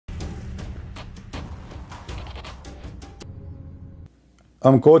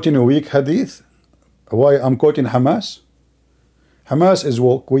I'm quoting a weak hadith. Why I'm quoting Hamas? Hamas is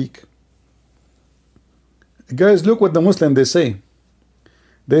weak. Guys, look what the Muslim they say.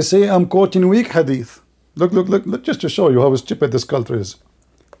 They say I'm quoting weak hadith. Look, just to show you how stupid this culture is.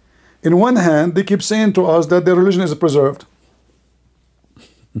 In one hand, they keep saying to us that their religion is preserved.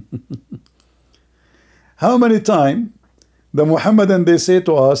 How many times the Muhammadan they say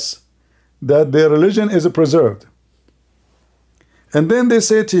to us that their religion is preserved? And then they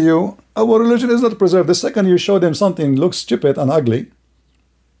say to you, our religion is not preserved. The second you show them something looks stupid and ugly,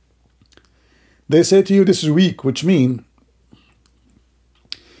 they say to you this is weak, which means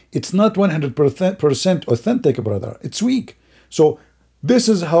it's not 100% authentic, brother. It's weak. So this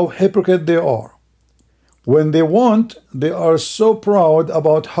is how hypocrite they are. When they want, they are so proud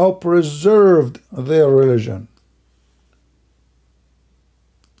about how preserved their religion.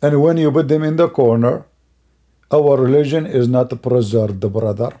 And when you put them in the corner, our religion is not preserved,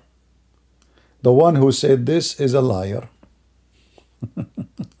 brother. The one who said this is a liar.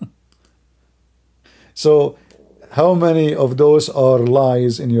 So how many of those are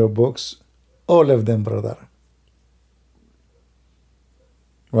lies in your books? All of them, brother.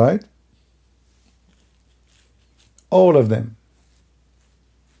 Right? All of them.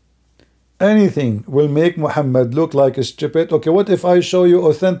 Anything will make Muhammad look like a stupid. Okay, what if I show you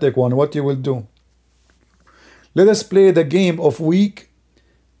authentic one? What you will do? Let us play the game of weak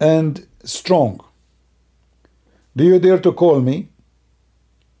and strong. Do you dare to call me?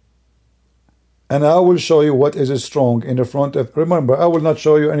 And I will show you what is strong in the front of. Remember, I will not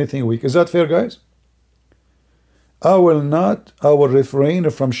show you anything weak. Is that fair, guys? I will refrain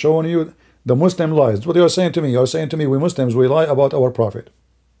from showing you the Muslim lies. What you are saying to me? You are saying to me, we Muslims, we lie about our prophet.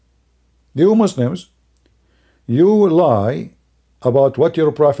 You Muslims, you lie about what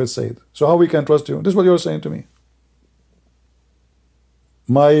your prophet said. So how we can trust you? This is what you are saying to me.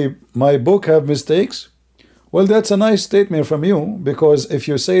 My book have mistakes? Well, that's a nice statement from you, because if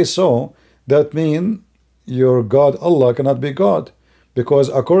you say so, that means your God, Allah, cannot be God. Because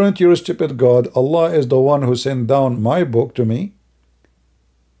according to your stupid God, Allah is the one who sent down my book to me.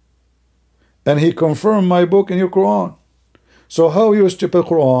 And He confirmed my book in your Quran. So how your stupid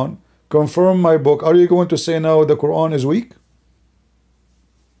Quran confirm my book? Are you going to say now the Quran is weak?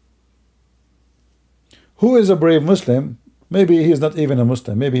 Who is a brave Muslim? Maybe he is not even a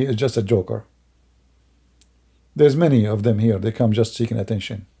Muslim. Maybe he is just a joker. There's many of them here. They come just seeking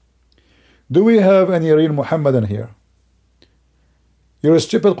attention. Do we have any real Muhammadan here? Your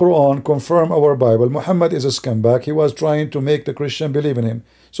stupid Quran confirm our Bible. Muhammad is a scumbag. He was trying to make the Christian believe in him.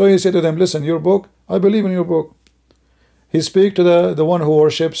 So he said to them, listen, your book, I believe in your book. He speak to the one who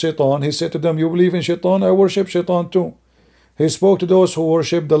worships Shaitan. He said to them, you believe in Shaitan? I worship Shaitan too. He spoke to those who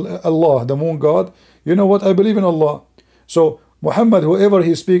worship Allah, the moon god. You know what? I believe in Allah. So Muhammad, whoever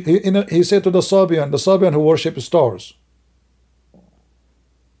he speak, he said to the Sabian who worship stars,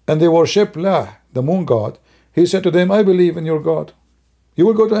 and they worship La, the moon god. He said to them, I believe in your God. You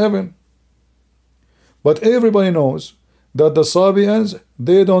will go to heaven. But everybody knows that the Sabians,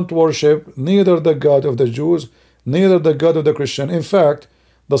 they don't worship neither the God of the Jews, neither the God of the Christian. In fact,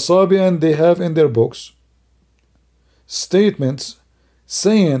 the Sabian, they have in their books statements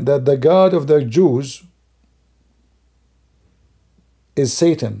saying that the God of the Jews is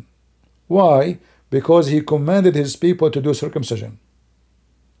Satan. Why? Because he commanded his people to do circumcision.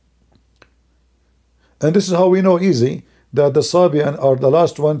 And this is how we know easy that the Sabian are the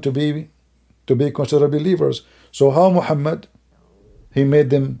last one to be considered believers. So how Muhammad, he made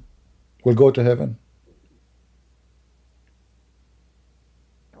them will go to heaven?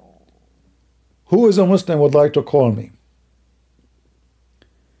 Who is a Muslim would like to call me?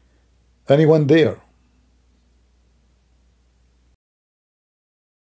 Anyone there?